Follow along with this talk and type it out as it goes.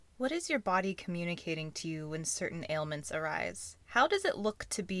What is your body communicating to you when certain ailments arise? How does it look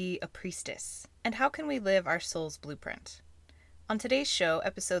to be a priestess? And how can we live our soul's blueprint? On today's show,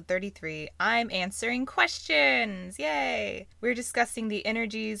 episode 33, I'm answering questions! Yay! We're discussing the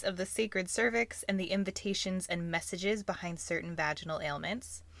energies of the sacred cervix and the invitations and messages behind certain vaginal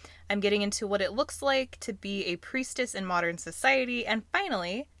ailments. I'm getting into what it looks like to be a priestess in modern society, and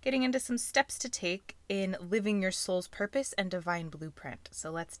finally, getting into some steps to take in living your soul's purpose and divine blueprint. So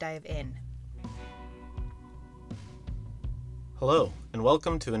let's dive in. Hello, and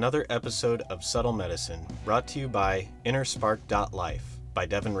welcome to another episode of Subtle Medicine, brought to you by InnerSpark.life by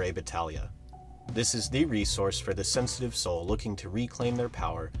Devin Ray Battaglia. This is the resource for the sensitive soul looking to reclaim their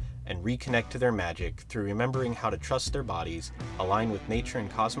power and reconnect to their magic through remembering how to trust their bodies, align with nature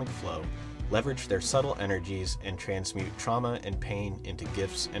and cosmic flow, leverage their subtle energies, and transmute trauma and pain into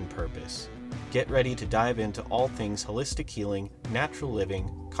gifts and purpose. Get ready to dive into all things holistic healing, natural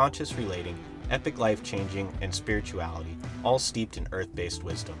living, conscious relating, epic life-changing, and spirituality, all steeped in earth-based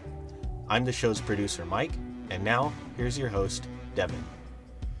wisdom. I'm the show's producer, Mike, and now, here's your host, Devin.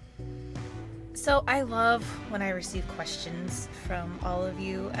 So I love when I receive questions from all of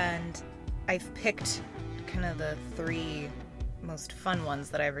you, and I've picked kind of the three most fun ones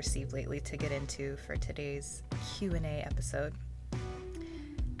that I've received lately to get into for today's Q&A episode.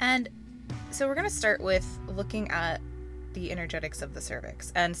 And so we're going to start with looking at the energetics of the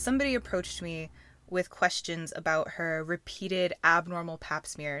cervix. And somebody approached me with questions about her repeated abnormal pap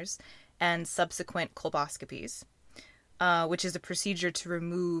smears and subsequent colposcopies, which is a procedure to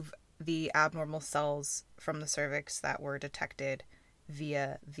remove the abnormal cells from the cervix that were detected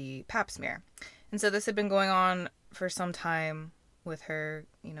via the pap smear. And so this had been going on for some time with her,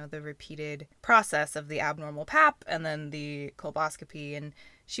 the repeated process of the abnormal pap and then the colposcopy. And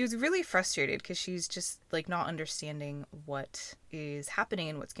she was really frustrated because she's just not understanding what is happening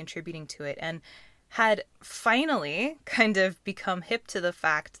and what's contributing to it, and had finally kind of become hip to the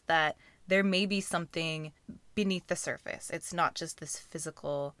fact that there may be something beneath the surface. It's not just this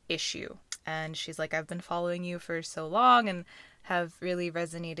physical issue. And she's like, I've been following you for so long and have really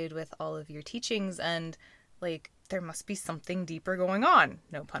resonated with all of your teachings, and there must be something deeper going on.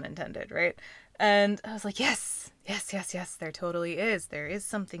 No pun intended, right? And I was like, yes, there totally is. There is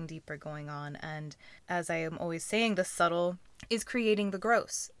something deeper going on. And as I am always saying, the subtle is creating the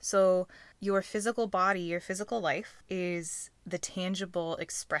gross. So your physical body, your physical life is the tangible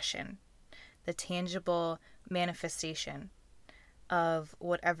expression, the tangible manifestation of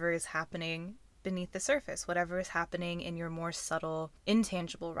whatever is happening beneath the surface, whatever is happening in your more subtle,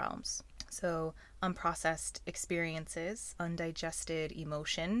 intangible realms. So unprocessed experiences, undigested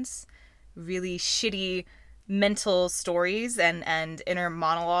emotions, really shitty mental stories and inner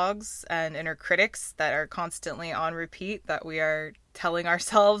monologues and inner critics that are constantly on repeat that we are telling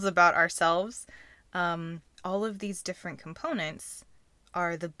ourselves about ourselves. All of these different components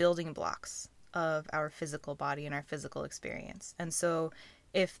are the building blocks of our physical body and our physical experience. And so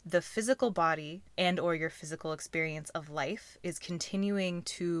if the physical body and or your physical experience of life is continuing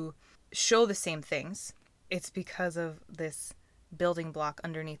to show the same things, it's because of this building block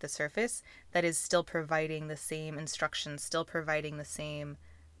underneath the surface that is still providing the same instructions, still providing the same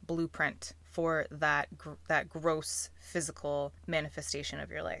blueprint for that gross physical manifestation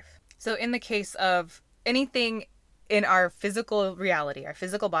of your life. So in the case of anything in our physical reality, our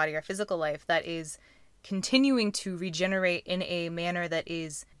physical body, our physical life that is continuing to regenerate in a manner that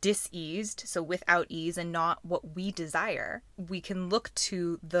is diseased, so without ease and not what we desire, we can look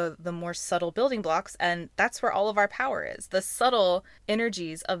to the more subtle building blocks, and that's where all of our power is. The subtle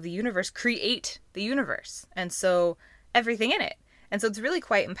energies of the universe create the universe, and so everything in it. And so it's really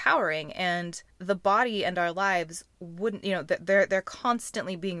quite empowering, and the body and our lives wouldn't, they're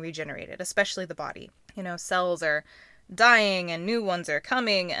constantly being regenerated, especially the body. Cells are dying and new ones are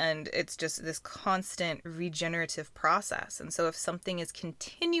coming, and it's just this constant regenerative process. And so if something is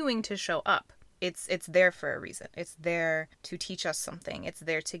continuing to show up, it's there for a reason. It's there to teach us something. It's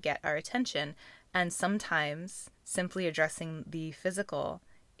there to get our attention. And sometimes simply addressing the physical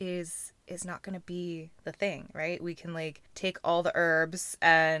is not going to be the thing, right? We can take all the herbs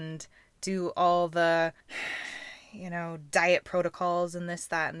and do all the diet protocols and this,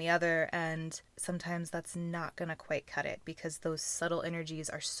 that, and the other. And sometimes that's not going to quite cut it because those subtle energies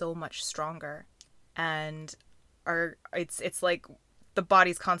are so much stronger, and it's like the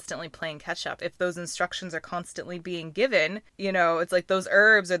body's constantly playing catch up. If those instructions are constantly being given, it's like those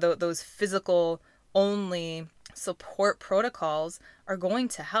herbs or those physical only support protocols are going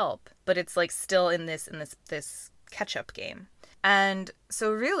to help, but it's still in this catch up game. And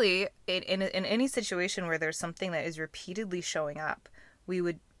so really, in any situation where there's something that is repeatedly showing up, we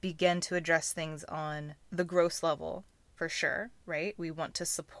would begin to address things on the gross level for sure, right? We want to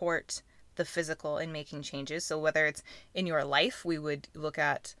support the physical in making changes. So whether it's in your life, we would look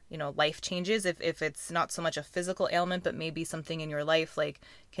at, life changes. If it's not so much a physical ailment, but maybe something in your life, like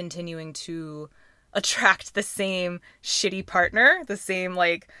continuing to attract the same shitty partner, the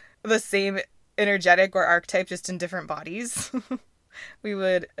same energetic or archetype, just in different bodies. We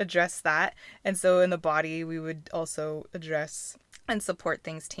would address that. And so in the body, we would also address and support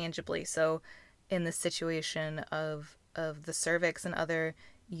things tangibly. So in the situation of the cervix and other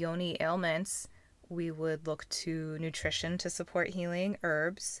yoni ailments, we would look to nutrition to support healing,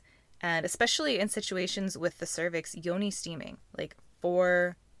 herbs, and especially in situations with the cervix, yoni steaming, like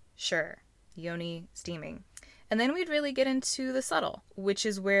for sure, yoni steaming. And then we'd really get into the subtle, which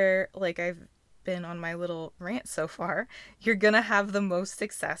is where, like I've been on my little rant so far, you're gonna have the most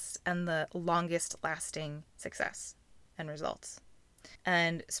success and the longest lasting success and results.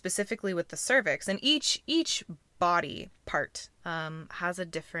 And specifically with the cervix, and each body part has a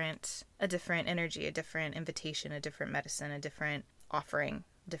different energy, a different invitation, a different medicine, a different offering,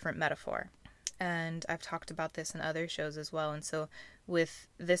 different metaphor. And I've talked about this in other shows as well. And so with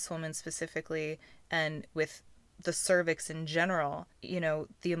this woman specifically, and with the cervix in general,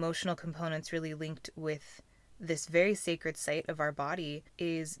 the emotional components really linked with this very sacred site of our body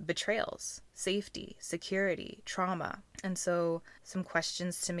is betrayals, safety, security, trauma. And so some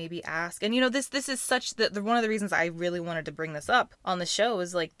questions to maybe ask. And this is such the one of the reasons I really wanted to bring this up on the show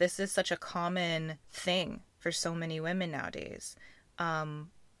is like, this is such a common thing for so many women nowadays. Some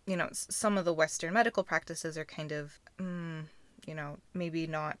of the Western medical practices are kind of, maybe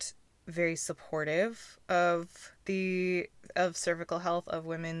not very supportive of cervical health, of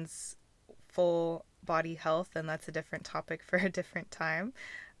women's full body health, and that's a different topic for a different time.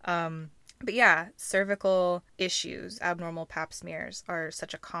 But yeah, cervical issues, abnormal pap smears are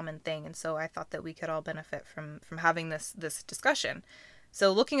such a common thing, and so I thought that we could all benefit from having this discussion.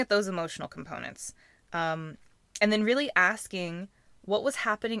 So looking at those emotional components, and then really asking what was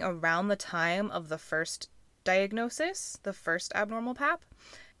happening around the time of the first diagnosis, the first abnormal pap,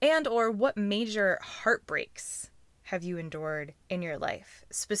 and or what major heartbreaks have you endured in your life,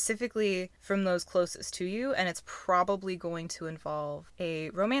 specifically from those closest to you, and it's probably going to involve a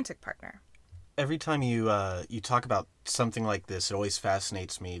romantic partner. Every time you talk about something like this, it always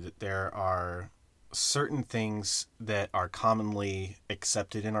fascinates me that there are certain things that are commonly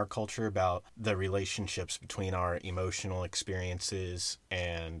accepted in our culture about the relationships between our emotional experiences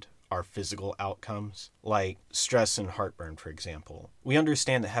and our physical outcomes, like stress and heartburn, for example. We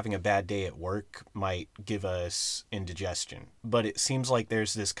understand that having a bad day at work might give us indigestion, but it seems like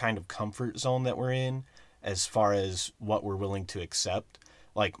there's this kind of comfort zone that we're in as far as what we're willing to accept.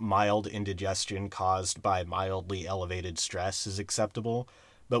 Like mild indigestion caused by mildly elevated stress is acceptable,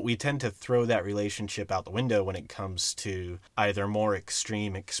 but we tend to throw that relationship out the window when it comes to either more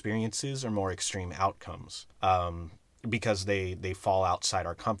extreme experiences or more extreme outcomes. Because they fall outside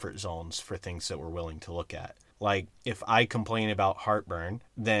our comfort zones for things that we're willing to look at. Like, if I complain about heartburn,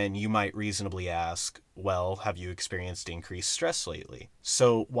 then you might reasonably ask, well, have you experienced increased stress lately?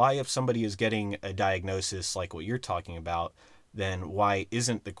 So why, if somebody is getting a diagnosis like what you're talking about, then why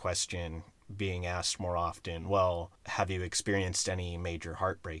isn't the question being asked more often, well, have you experienced any major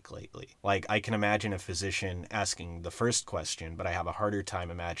heartbreak lately? Like, I can imagine a physician asking the first question, but I have a harder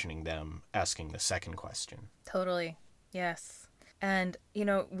time imagining them asking the second question. Totally. Yes. And,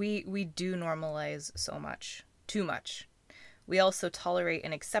 we do normalize so much, too much. We also tolerate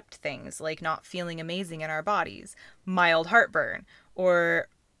and accept things like not feeling amazing in our bodies, mild heartburn, or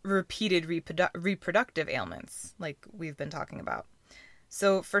repeated reproductive ailments like we've been talking about.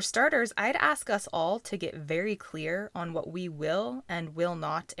 So for starters, I'd ask us all to get very clear on what we will and will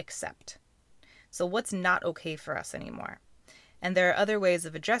not accept. So what's not okay for us anymore? And there are other ways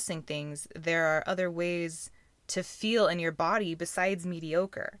of addressing things. There are other ways to feel in your body besides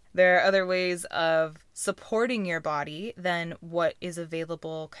mediocre. There are other ways of supporting your body than what is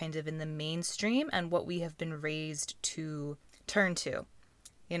available kind of in the mainstream and what we have been raised to turn to.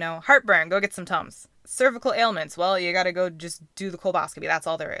 Heartburn, go get some Tums. Cervical ailments, well, you got to go just do the colposcopy. That's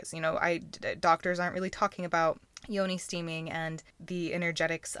all there is. Doctors aren't really talking about yoni steaming and the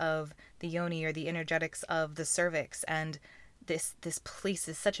energetics of the yoni or the energetics of the cervix, and this place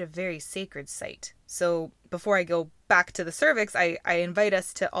is such a very sacred site. So before I go back to the cervix, I invite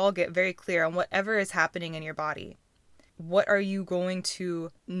us to all get very clear on whatever is happening in your body. What are you going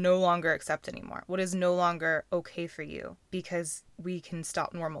to no longer accept anymore? What is no longer okay for you? Because we can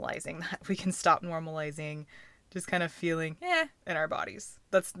stop normalizing that. We can stop normalizing just kind of feeling in our bodies.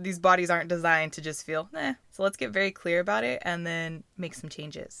 These bodies aren't designed to just feel So let's get very clear about it and then make some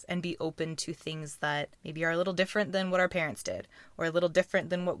changes and be open to things that maybe are a little different than what our parents did or a little different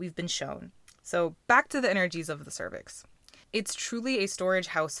than what we've been shown. So back to the energies of the cervix. It's truly a storage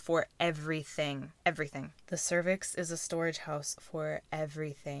house for everything. Everything. The cervix is a storage house for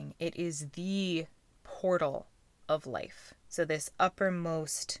everything. It is the portal of life. So this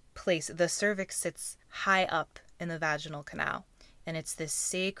uppermost place, the cervix sits high up in the vaginal canal. And it's this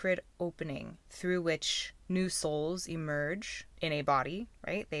sacred opening through which new souls emerge in a body,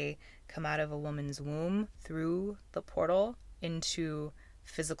 right? They come out of a woman's womb through the portal into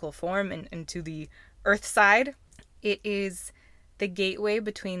physical form and into the earth side. It is the gateway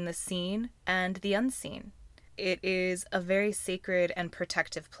between the seen and the unseen. It is a very sacred and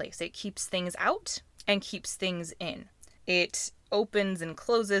protective place. It keeps things out and keeps things in. It opens and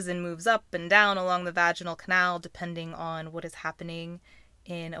closes and moves up and down along the vaginal canal depending on what is happening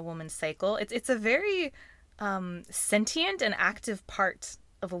in a woman's cycle. It's a very sentient and active part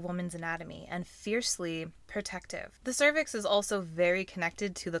of a woman's anatomy and fiercely protective. The cervix is also very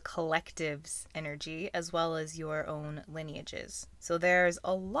connected to the collective's energy as well as your own lineages. So there's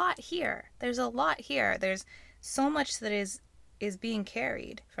a lot here. There's so much that is being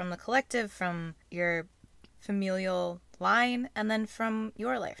carried from the collective, from your familial line, and then from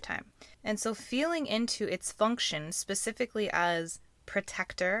your lifetime. And so feeling into its function specifically as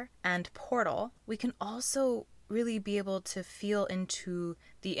protector and portal, we can also really be able to feel into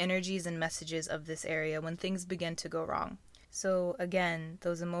the energies and messages of this area when things begin to go wrong. So again,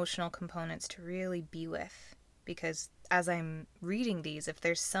 those emotional components to really be with, because as I'm reading these, if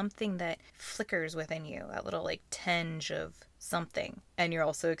there's something that flickers within you, that little like tinge of something, and you're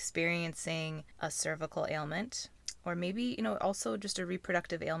also experiencing a cervical ailment, or maybe, also just a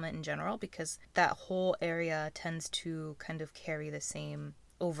reproductive ailment in general, because that whole area tends to kind of carry the same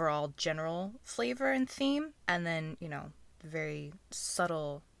overall general flavor and theme, and then, very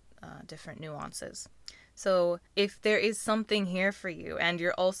subtle different nuances. So if there is something here for you and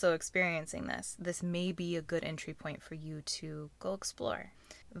you're also experiencing this may be a good entry point for you to go explore.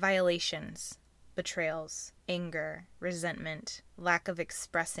 Violations, betrayals, anger, resentment, lack of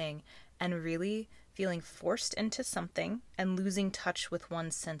expressing, and really feeling forced into something and losing touch with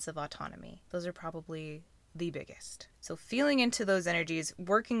one's sense of autonomy. Those are probably the biggest. So feeling into those energies,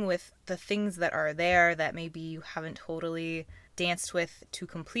 working with the things that are there that maybe you haven't totally danced with to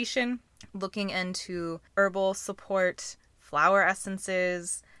completion, looking into herbal support, flower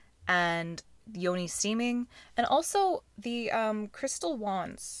essences, and yoni steaming, and also the crystal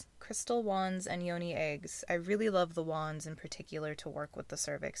wands and yoni eggs. I really love the wands in particular to work with the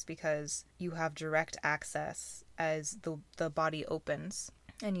cervix because you have direct access as the body opens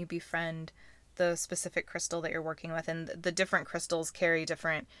and you befriend the specific crystal that you're working with, and the different crystals carry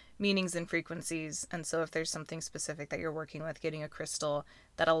different meanings and frequencies. And so if there's something specific that you're working with, getting a crystal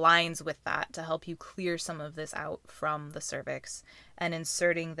that aligns with that to help you clear some of this out from the cervix and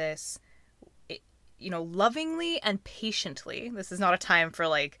inserting this, lovingly and patiently. This is not a time for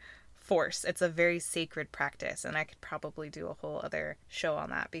force. It's a very sacred practice, and I could probably do a whole other show on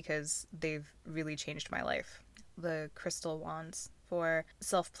that because they've really changed my life. The crystal wands for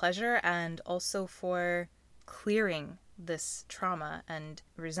self-pleasure and also for clearing this trauma and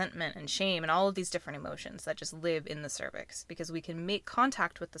resentment and shame and all of these different emotions that just live in the cervix, because we can make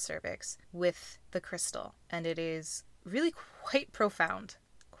contact with the cervix with the crystal, and it is really quite profound.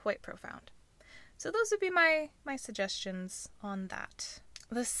 So those would be my suggestions on that.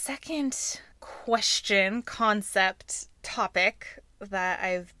 The second question, concept, topic that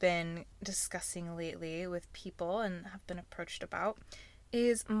I've been discussing lately with people and have been approached about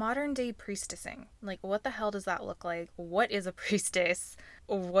is modern day priestessing. What the hell does that look like? What is a priestess?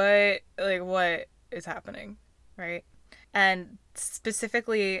 What is happening, right? And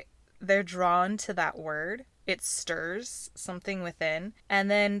specifically, they're drawn to that word. It stirs something within. And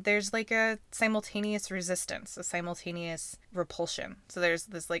then there's a simultaneous resistance, a simultaneous repulsion. So there's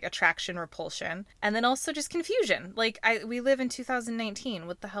this attraction, repulsion, and then also just confusion. We live in 2019.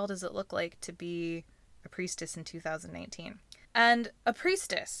 What the hell does it look like to be a priestess in 2019? And a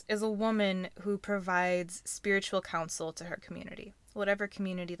priestess is a woman who provides spiritual counsel to her community, whatever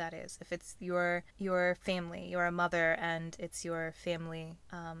community that is. If it's your family, you're a mother and it's your family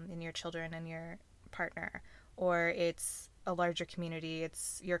and your children and your partner, or it's a larger community,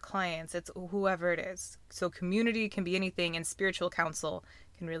 it's your clients, it's whoever it is. So community can be anything, and spiritual counsel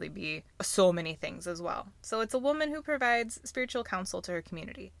can really be so many things as well. So it's a woman who provides spiritual counsel to her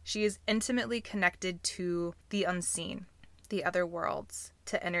community. She is intimately connected to the unseen, the other worlds,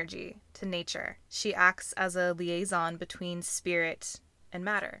 to energy, to nature. She acts as a liaison between spirit and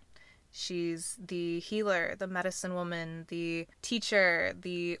matter. She's the healer, the medicine woman, the teacher,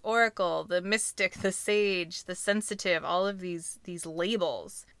 the oracle, the mystic, the sage, the sensitive, all of these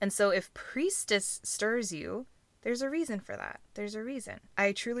labels. And so if priestess stirs you, there's a reason for that. There's a reason.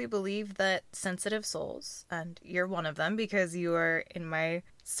 I truly believe that sensitive souls, and you're one of them because you are in my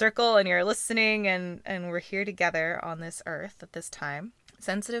circle and you're listening and we're here together on this earth at this time.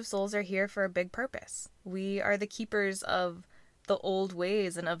 Sensitive souls are here for a big purpose. We are the keepers of the old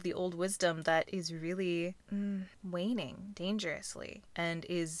ways and of the old wisdom that is really waning dangerously and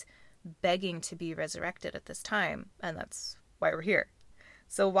is begging to be resurrected at this time. And that's why we're here.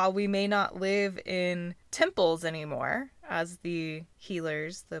 So while we may not live in temples anymore as the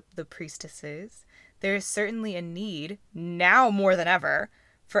healers, the priestesses, there is certainly a need, now more than ever,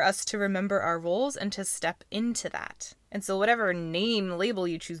 for us to remember our roles and to step into that. And so whatever name, label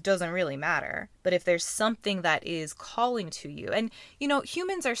you choose doesn't really matter. But if there's something that is calling to you, and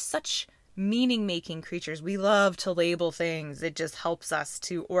humans are such meaning-making creatures. We love to label things. It just helps us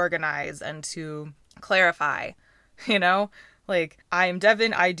to organize and to clarify, Like, I am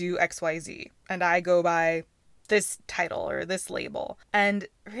Devin, I do XYZ, and I go by this title or this label. And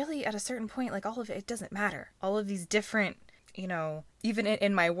really, at a certain point, like, all of it doesn't matter. All of these different, even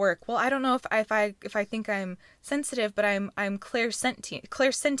in my work. Well, I don't know if I think I'm sensitive, but I'm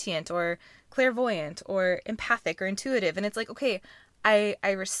clairsentient or clairvoyant or empathic or intuitive. And it's like, okay,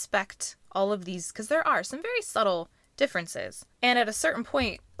 I respect all of these because there are some very subtle differences. And at a certain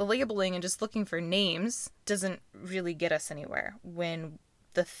point, labeling and just looking for names doesn't really get us anywhere when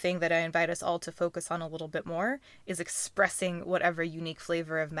the thing that I invite us all to focus on a little bit more is expressing whatever unique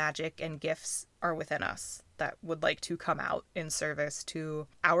flavor of magic and gifts are within us that would like to come out in service to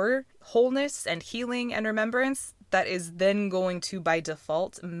our wholeness and healing and remembrance that is then going to, by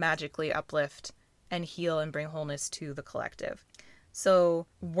default, magically uplift and heal and bring wholeness to the collective. So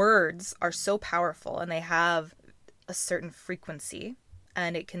words are so powerful and they have a certain frequency,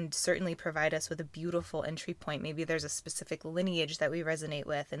 and it can certainly provide us with a beautiful entry point. Maybe there's a specific lineage that we resonate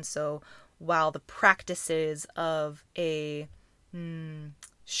with, and so while the practices of a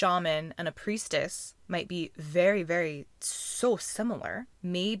shaman and a priestess might be very, very so similar,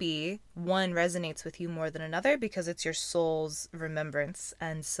 maybe one resonates with you more than another because it's your soul's remembrance,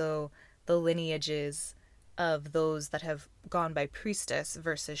 and so the lineages of those that have gone by priestess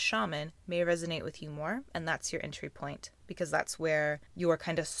versus shaman may resonate with you more, and that's your entry point because that's where your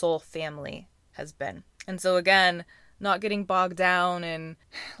kind of soul family has been. And so again, not getting bogged down in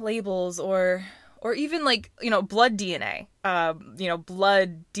labels or even like, blood DNA,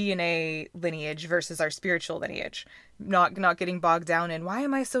 blood DNA lineage versus our spiritual lineage. Not getting bogged down in why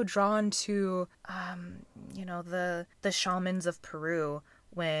am I so drawn to, the shamans of Peru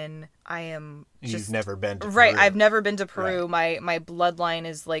when I am just... You've never been to Peru. Right, I've never been to Peru. Right. My bloodline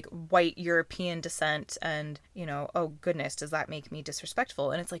is like white European descent and, oh goodness, does that make me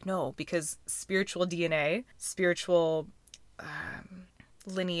disrespectful? And it's like, no, because spiritual DNA, spiritual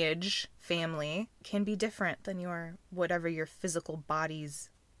lineage, family can be different than whatever your physical body's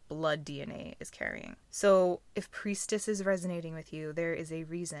blood DNA is carrying. So if priestess is resonating with you, there is a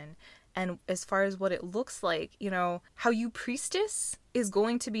reason. And as far as what it looks like, how you priestess is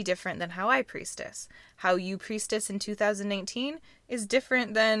going to be different than how I priestess. How you priestess in 2019 is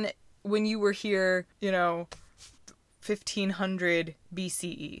different than when you were here, 1500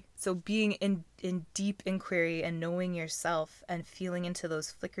 BCE. So being in deep inquiry and knowing yourself and feeling into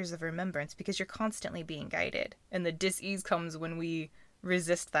those flickers of remembrance because you're constantly being guided. And the dis-ease comes when we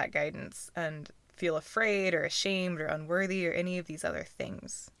resist that guidance and feel afraid or ashamed or unworthy or any of these other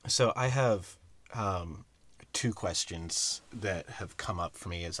things. So I have two questions that have come up for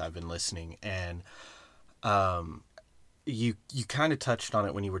me as I've been listening, and you kind of touched on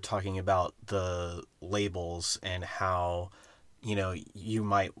it when you were talking about the labels and how you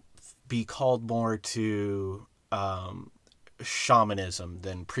might be called more to shamanism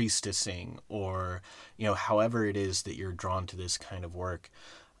than priestessing, or however it is that you're drawn to this kind of work.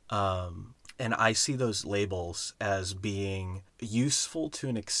 And I see those labels as being useful to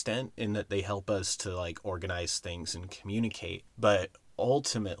an extent in that they help us to like organize things and communicate. But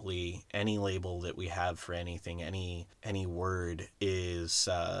ultimately, any label that we have for anything, any word is,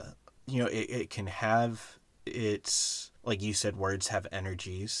 it can have its, like you said, words have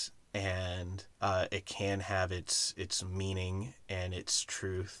energies, and it can have its meaning and its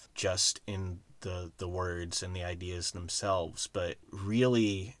truth just in the words and the ideas themselves. But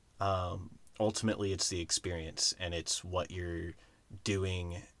really, ultimately, it's the experience, and it's what you're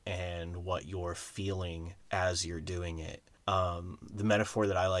doing and what you're feeling as you're doing it. The metaphor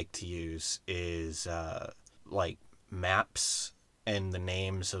that I like to use is like maps and the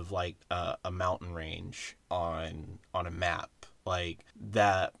names of like a mountain range on a map. Like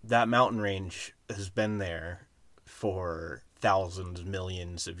that mountain range has been there for thousands,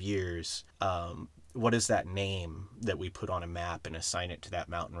 millions of years. What is that name that we put on a map and assign it to that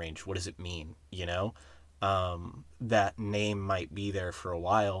mountain range? What does it mean? You know, that name might be there for a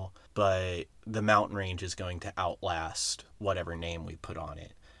while, but the mountain range is going to outlast whatever name we put on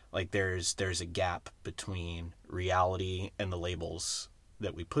it. Like there's a gap between reality and the labels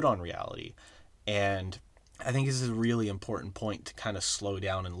that we put on reality. And I think this is a really important point to kind of slow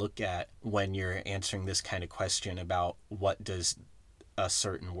down and look at when you're answering this kind of question about what does a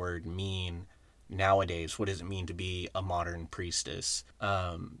certain word mean nowadays. What does it mean to be a modern priestess?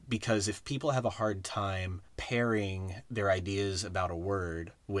 Because if people have a hard time pairing their ideas about a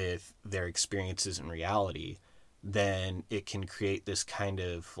word with their experiences in reality, then it can create this kind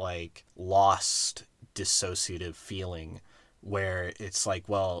of like lost dissociative feeling where it's like,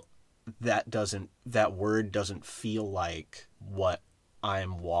 well, that word doesn't feel like what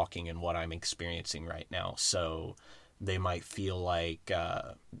I'm walking and what I'm experiencing right now. So they might feel like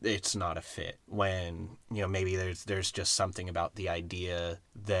it's not a fit when, you know, maybe there's just something about the idea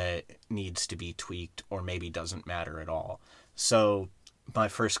that needs to be tweaked or maybe doesn't matter at all. So my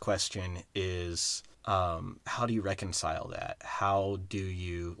first question is, how do you reconcile that? How do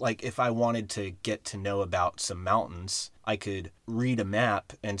you, like, if I wanted to get to know about some mountains, I could read a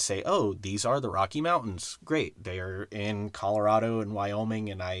map and say, oh, these are the Rocky Mountains. Great. They are in Colorado and Wyoming,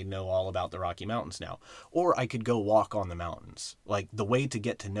 and I know all about the Rocky Mountains now. Or I could go walk on the mountains. Like, the way to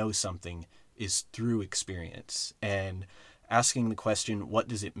get to know something is through experience. And asking the question, what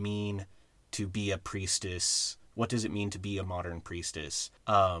does it mean to be a priestess? What does it mean to be a modern priestess?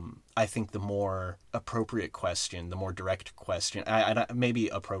 I think the more appropriate question, the more direct question, maybe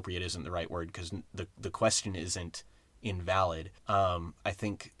appropriate isn't the right word because the question isn't invalid. I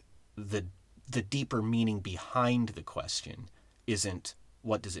think the deeper meaning behind the question isn't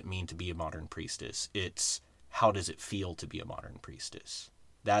what does it mean to be a modern priestess? It's how does it feel to be a modern priestess?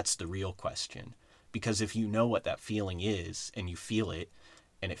 That's the real question. Because if you know what that feeling is and you feel it,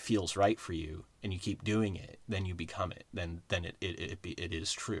 and it feels right for you, and you keep doing it, then you become it. Then it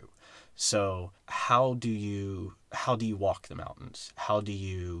is true. So how do you walk the mountains? How do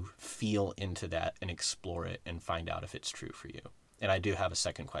you feel into that and explore it and find out if it's true for you? And I do have a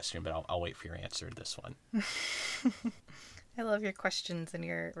second question, but I'll wait for your answer to this one. I love your questions and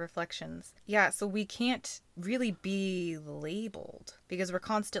your reflections. Yeah, so we can't really be labeled because we're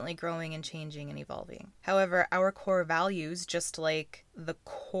constantly growing and changing and evolving. However, our core values, just like the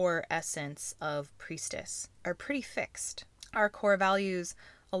core essence of priestess, are pretty fixed. Our core values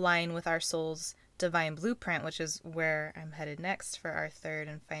align with our soul's divine blueprint, which is where I'm headed next for our third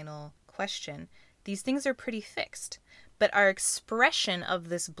and final question. These things are pretty fixed. But our expression of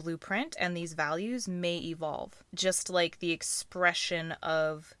this blueprint and these values may evolve, just like the expression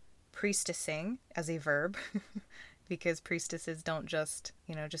of priestessing as a verb, because priestesses don't just,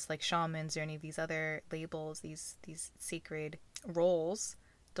 just like shamans or any of these other labels, these sacred roles,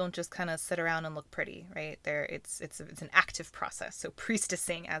 don't just kind of sit around and look pretty, right? It's an active process. So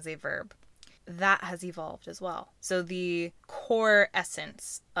priestessing as a verb, that has evolved as well. So the core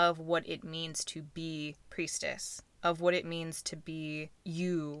essence of what it means to be priestess, of what it means to be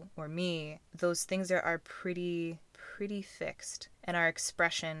you or me, those things are pretty fixed, and our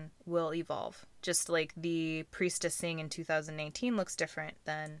expression will evolve. Just like the priestessing in 2019 looks different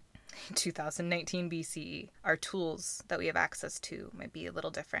than 2019 BCE. Our tools that we have access to might be a little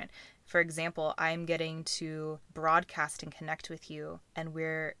different. For example, I'm getting to broadcast and connect with you, and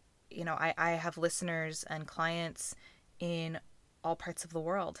I have listeners and clients in all parts of the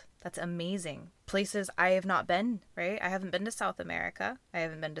world. That's amazing. Places I have not been, right? I haven't been to South America. I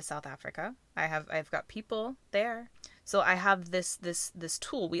haven't been to South Africa. I've got people there. So I have this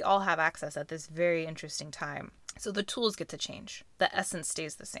tool. We all have access at this very interesting time. So the tools get to change. The essence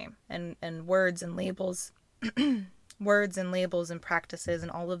stays the same. And words and labels, words and labels and practices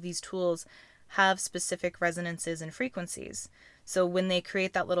and all of these tools have specific resonances and frequencies. So when they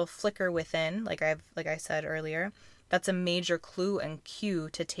create that little flicker within, like I said earlier, that's a major clue and cue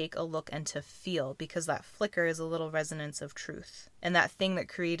to take a look and to feel, because that flicker is a little resonance of truth. And that thing that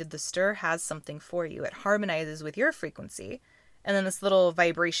created the stir has something for you. It harmonizes with your frequency, and then this little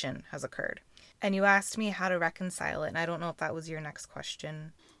vibration has occurred. And you asked me how to reconcile it, and I don't know if that was your next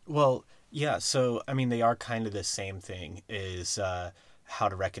question. Well, yeah, so, I mean, they are kind of the same thing, is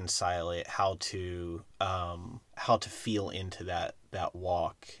to reconcile it, how to feel into that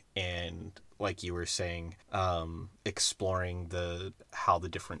walk, and like you were saying, exploring how the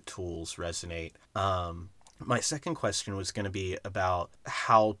different tools resonate. My second question was going to be about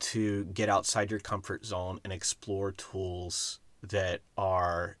how to get outside your comfort zone and explore tools that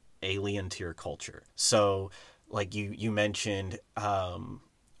are alien to your culture. So, like you mentioned,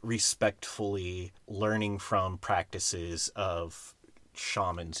 respectfully learning from practices of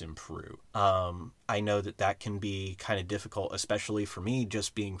shamans in Peru. I know that can be kind of difficult, especially for me,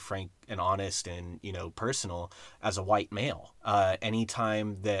 just being frank and honest and, personal as a white male.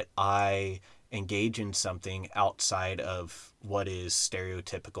 Anytime that I engage in something outside of what is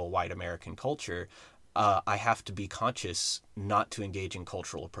stereotypical white American culture, I have to be conscious not to engage in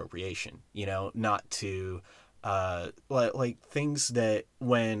cultural appropriation, not to, like things that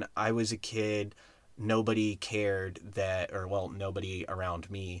when I was a kid, nobody cared nobody around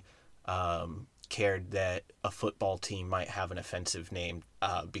me cared that a football team might have an offensive name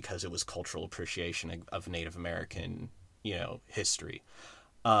because it was cultural appreciation of Native American, history.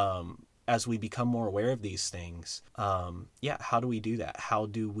 As we become more aware of these things, how do we do that? How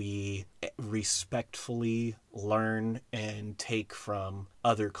do we respectfully learn and take from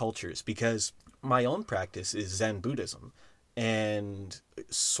other cultures? Because my own practice is Zen Buddhism, and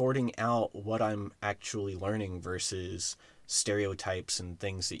sorting out what I'm actually learning versus stereotypes and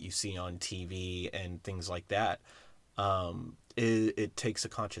things that you see on TV and things like that, it takes a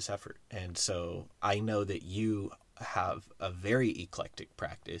conscious effort. And so I know that you have a very eclectic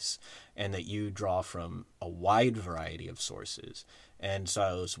practice and that you draw from a wide variety of sources. And so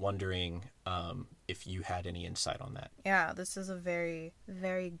I was wondering if you had any insight on that. Yeah, this is a very,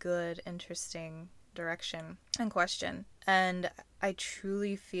 very good, interesting direction and question. And I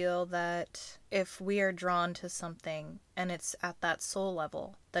truly feel that if we are drawn to something and it's at that soul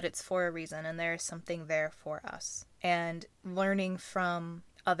level, that it's for a reason and there is something there for us. And learning from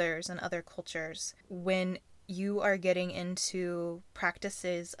others and other cultures, when you are getting into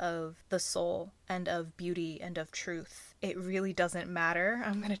practices of the soul and of beauty and of truth, it really doesn't matter.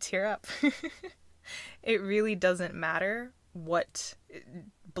 I'm going to tear up. It really doesn't matter what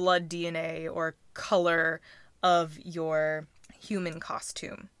blood DNA or color of your human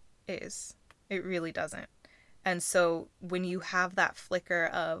costume is. It really doesn't. And so when you have that flicker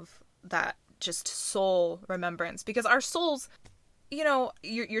of that just soul remembrance, because our souls,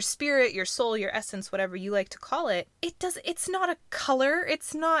 your spirit, your soul, your essence, whatever you like to call it, it's not a color.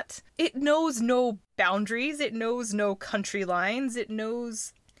 It knows no boundaries. It knows no country lines. It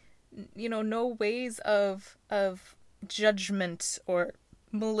knows, no ways of judgment or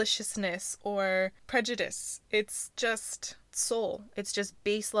maliciousness or prejudice. It's just soul. It's just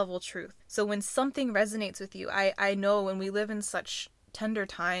base level truth. So when something resonates with you, I know when we live in such tender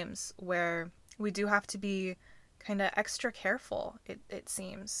times where we do have to be kind of extra careful, it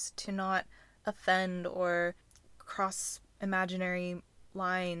seems, to not offend or cross imaginary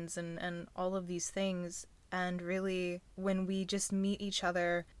lines and all of these things. And really, when we just meet each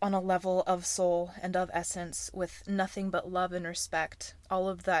other on a level of soul and of essence with nothing but love and respect, all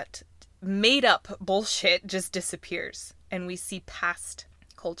of that made up bullshit just disappears. And we see past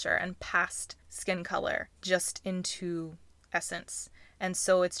culture and past skin color just into essence. And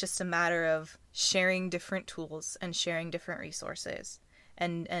so it's just a matter of sharing different tools and sharing different resources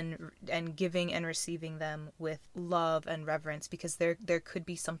and giving and receiving them with love and reverence, because there could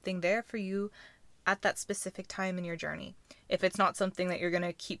be something there for you at that specific time in your journey. If it's not something that you're going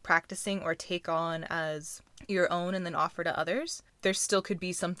to keep practicing or take on as your own and then offer to others, there still could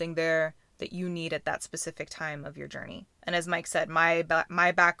be something there that you need at that specific time of your journey. And as Mike said, my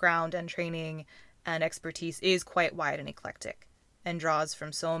background and training and expertise is quite wide and eclectic and draws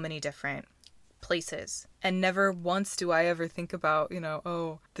from so many different places. And never once do I ever think about,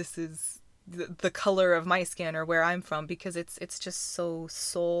 this is the color of my skin or where I'm from, because it's just so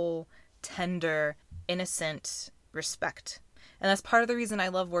soul tender, innocent respect. And that's part of the reason I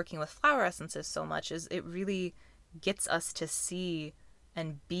love working with flower essences so much, is it really gets us to see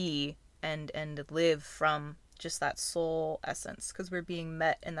and be and live from just that soul essence, because we're being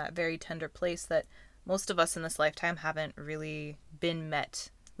met in that very tender place that most of us in this lifetime haven't really been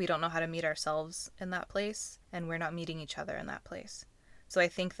met. We don't know how to meet ourselves in that place, and we're not meeting each other in that place. So I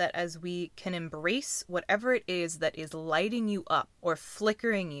think that as we can embrace whatever it is that is lighting you up or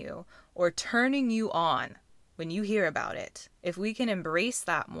flickering you or turning you on when you hear about it, if we can embrace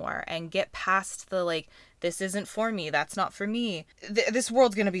that more and get past the this isn't for me, that's not for me, this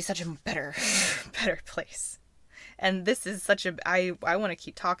world's going to be such a better place. And this is such a, I want to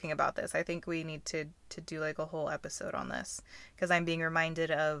keep talking about this. I think we need to do like a whole episode on this, because I'm being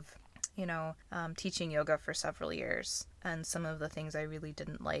reminded of, teaching yoga for several years and some of the things I really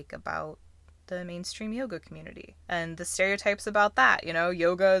didn't like about the mainstream yoga community and the stereotypes about that.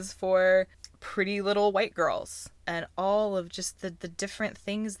 Yoga is for pretty little white girls and all of just the different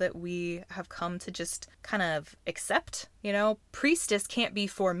things that we have come to just kind of accept. Priestess can't be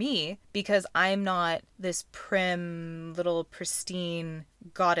for me because I'm not this prim little pristine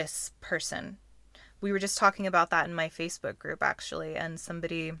goddess person. We were just talking about that in my Facebook group, actually, and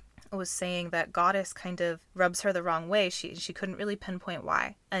somebody was saying that goddess kind of rubs her the wrong way. She couldn't really pinpoint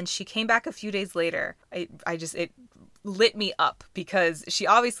why. And she came back a few days later. It lit me up because she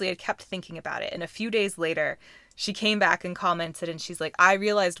obviously had kept thinking about it. And a few days later, she came back and commented, and she's like, I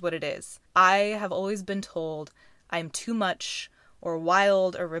realized what it is. I have always been told I'm too much or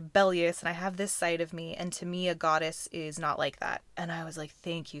wild or rebellious, and I have this side of me, and to me a goddess is not like that. And I was like,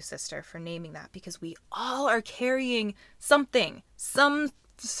 thank you, sister, for naming that, because we all are carrying something, some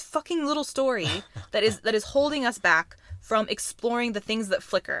fucking little story that is holding us back from exploring the things that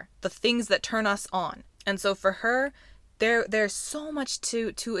flicker, the things that turn us on. And so for her, there's so much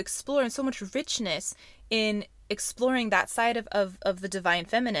to explore and so much richness in exploring that side of the divine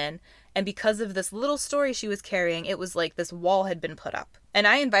feminine. And because of this little story she was carrying, it was like this wall had been put up. And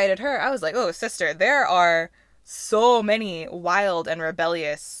I invited her. I was like, oh, sister, there are so many wild and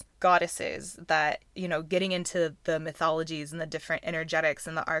rebellious goddesses that, getting into the mythologies and the different energetics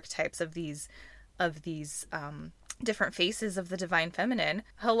and the archetypes of these different faces of the divine feminine.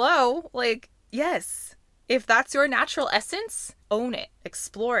 Hello, like, yes, if that's your natural essence, own it,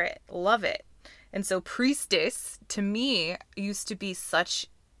 explore it, love it. And so priestess to me used to be such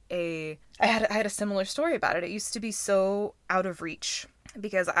I had a similar story about it. It used to be so out of reach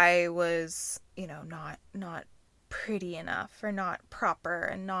because I was, not pretty enough or not proper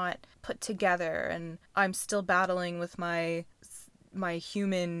and not put together, and I'm still battling with my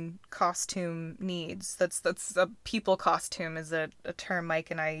human costume needs. That's a people costume is a term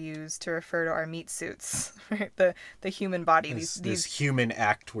Mike and I use to refer to our meat suits, right? The human body, this human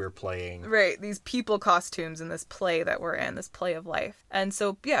act we're playing, right? These people costumes in this play that we're in, this play of life. And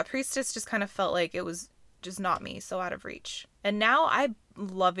so yeah, priestess just kind of felt like it was just not me, so out of reach. And now I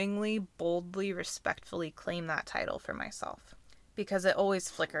lovingly, boldly, respectfully claim that title for myself because it always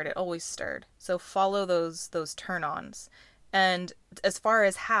flickered, it always stirred. So follow those turn-ons. And as far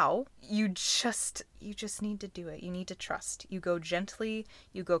as how, you just need to do it. You need to trust. You go gently,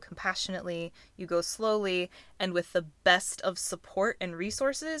 you go compassionately, you go slowly, and with the best of support and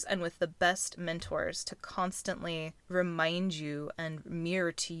resources and with the best mentors to constantly remind you and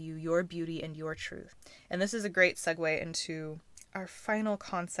mirror to you your beauty and your truth. And this is a great segue into our final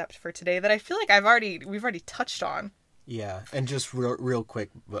concept for today that I feel like we've already touched on. Yeah, and just real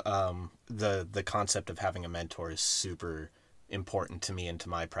quick, the concept of having a mentor is super important to me and to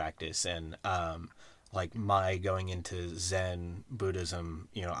my practice. And like my going into Zen Buddhism,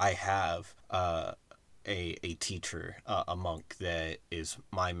 I have a teacher, a monk that is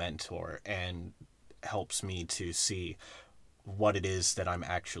my mentor and helps me to see what it is that I'm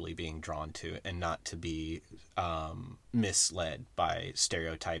actually being drawn to and not to be misled by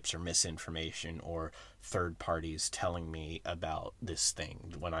stereotypes or misinformation or third parties telling me about this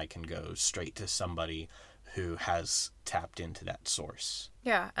thing when I can go straight to somebody who has tapped into that source.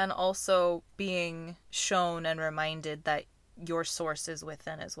 Yeah, and also being shown and reminded that your source is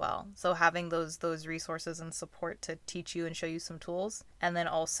within as well. So having those resources and support to teach you and show you some tools, and then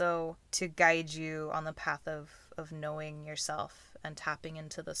also to guide you on the path of knowing yourself and tapping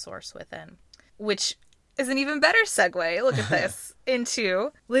into the source within, which is an even better segue, look at this,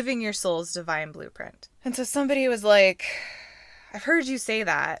 into living your soul's divine blueprint. And so somebody was like, I've heard you say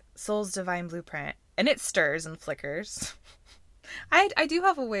that, soul's divine blueprint, and it stirs and flickers. I do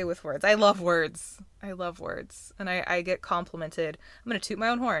have a way with words. I love words. And I get complimented. I'm going to toot my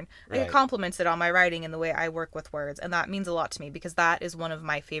own horn. Right. I get complimented on my writing and the way I work with words. And that means a lot to me because that is one of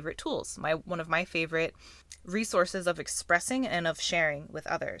my favorite tools. One of my favorite resources of expressing and of sharing with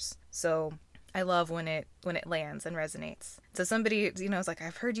others. So I love when it lands and resonates. So somebody, is like,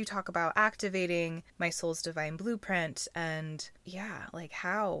 I've heard you talk about activating my soul's divine blueprint. And yeah, like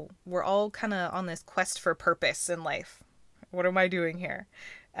how we're all kind of on this quest for purpose in life. What am I doing here?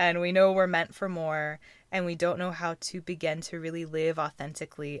 And we know we're meant for more, and we don't know how to begin to really live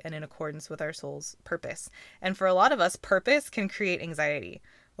authentically and in accordance with our soul's purpose. And for a lot of us, purpose can create anxiety.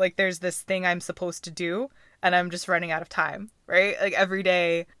 Like there's this thing I'm supposed to do, and I'm just running out of time, right? Like every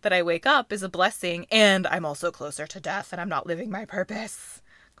day that I wake up is a blessing, and I'm also closer to death, and I'm not living my purpose.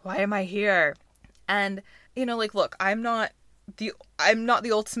 Why am I here? And, like, look, I'm not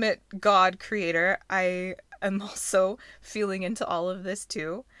the ultimate God creator. I am also feeling into all of this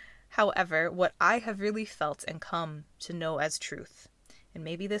too. However, what I have really felt and come to know as truth, and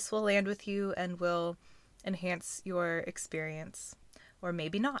maybe this will land with you and will enhance your experience, or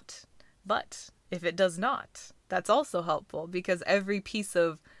maybe not. But if it does not, that's also helpful, because every piece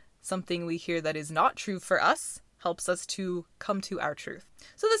of something we hear that is not true for us helps us to come to our truth.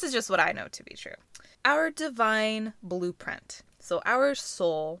 So this is just what I know to be true. Our divine blueprint. So our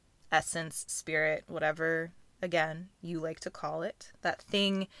soul, essence, spirit, whatever, again, you like to call it, that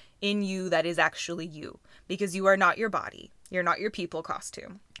thing in you that is actually you, because you are not your body. You're not your people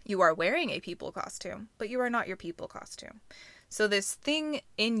costume. You are wearing a people costume, but you are not your people costume. So this thing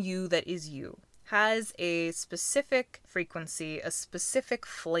in you that is you has a specific frequency, a specific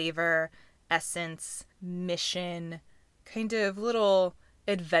flavor, essence, mission, kind of little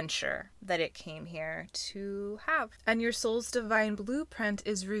adventure that it came here to have. And your soul's divine blueprint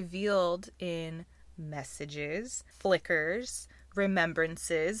is revealed in messages, flickers,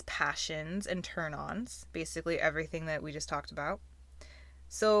 remembrances, passions, and turn-ons. Basically everything that we just talked about.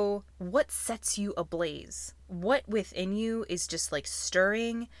 So what sets you ablaze? What within you is just like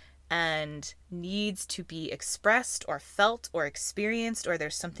stirring and needs to be expressed or felt or experienced, or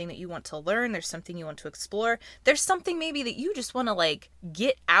there's something that you want to learn, there's something you want to explore, there's something maybe that you just want to like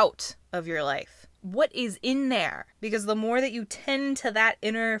get out of your life. What is in there? Because the more that you tend to that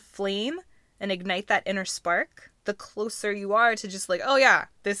inner flame and ignite that inner spark, the closer you are to just like, oh yeah,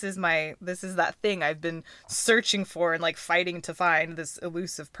 this is that thing I've been searching for and like fighting to find, this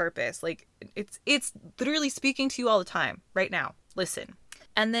elusive purpose. Like it's literally speaking to you all the time right now. Listen.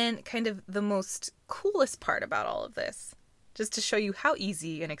 And then kind of the most coolest part about all of this, just to show you how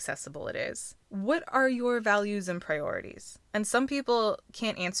easy and accessible it is. What are your values and priorities? And some people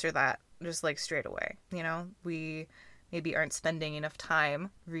can't answer that just like straight away. We maybe aren't spending enough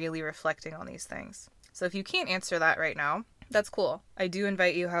time really reflecting on these things. So if you can't answer that right now, that's cool. I do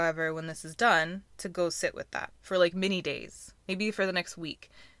invite you, however, when this is done, to go sit with that for like mini days, maybe for the next week.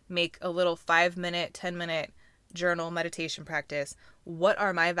 Make a little 5-minute, 10-minute journal meditation practice. What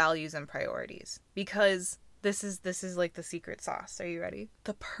are my values and priorities? Because this is like the secret sauce. Are you ready?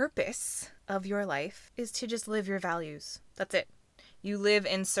 The purpose of your life is to just live your values. That's it. You live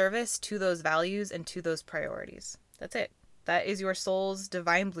in service to those values and to those priorities. That's it. That is your soul's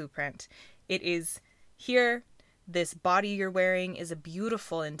divine blueprint. It is here. This body you're wearing is a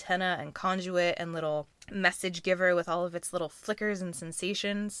beautiful antenna and conduit and little message giver with all of its little flickers and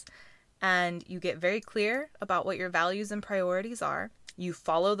sensations. And you get very clear about what your values and priorities are. You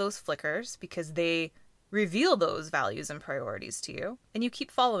follow those flickers because they reveal those values and priorities to you. And you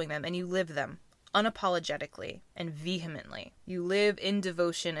keep following them and you live them unapologetically and vehemently. You live in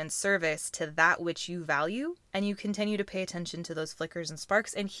devotion and service to that which you value. And you continue to pay attention to those flickers and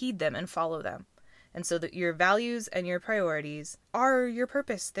sparks and heed them and follow them. And so that your values and your priorities are your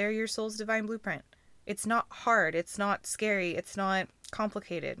purpose. They're your soul's divine blueprint. It's not hard. It's not scary. It's not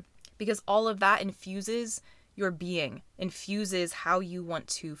complicated. Because all of that infuses your being, infuses how you want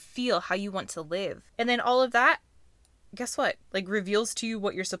to feel, how you want to live. And then all of that, guess what? Like reveals to you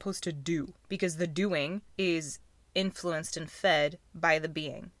what you're supposed to do. Because the doing is influenced and fed by the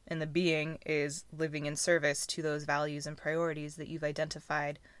being. And the being is living in service to those values and priorities that you've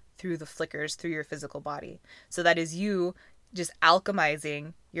identified through the flickers, through your physical body. So that is you just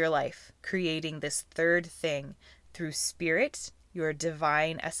alchemizing your life, creating this third thing through spirit, your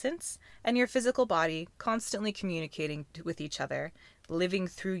divine essence, and your physical body, constantly communicating with each other, living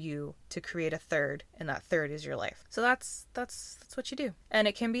through you to create a third, and that third is your life. So that's what you do. And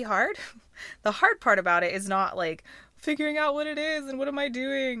it can be hard. The hard part about it is not like figuring out what it is and what am I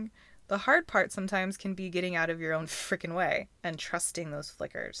doing. The hard part sometimes can be getting out of your own freaking way and trusting those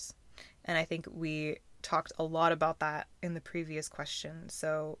flickers. And I think we talked a lot about that in the previous question.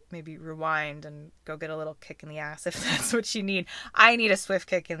 So maybe rewind and go get a little kick in the ass if that's what you need. I need a swift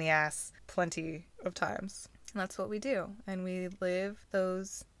kick in the ass plenty of times. And that's what we do. And we live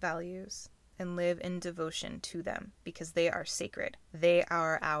those values and live in devotion to them because they are sacred. They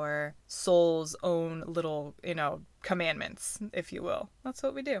are our soul's own little, commandments, if you will. That's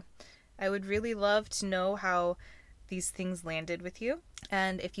what we do. I would really love to know how these things landed with you.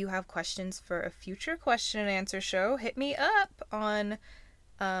 And if you have questions for a future question and answer show, hit me up on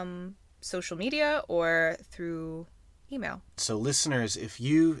social media or through email. So listeners, if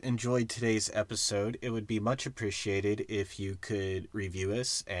you enjoyed today's episode, it would be much appreciated if you could review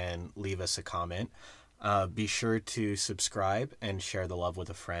us and leave us a comment. Be sure to subscribe and share the love with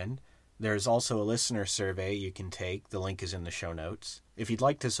a friend. There's also a listener survey you can take. The link is in the show notes. If you'd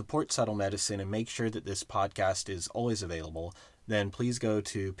like to support Subtle Medicine and make sure that this podcast is always available, then please go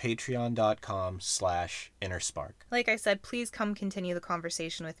to patreon.com/innerspark. Like I said, please come continue the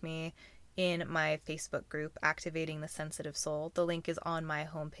conversation with me in my Facebook group, Activating the Sensitive Soul. The link is on my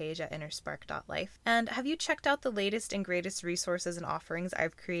homepage at innerspark.life. And have you checked out the latest and greatest resources and offerings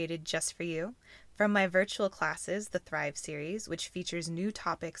I've created just for you? From my virtual classes, the Thrive series, which features new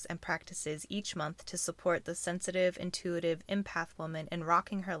topics and practices each month to support the sensitive, intuitive, empath woman in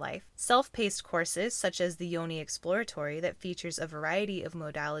rocking her life, self-paced courses such as the Yoni Exploratory that features a variety of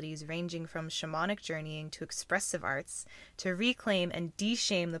modalities ranging from shamanic journeying to expressive arts to reclaim and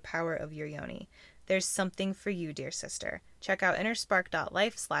de-shame the power of your yoni. There's something for you, dear sister. Check out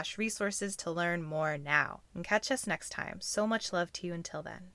innerspark.life/resources to learn more now. And catch us next time. So much love to you until then.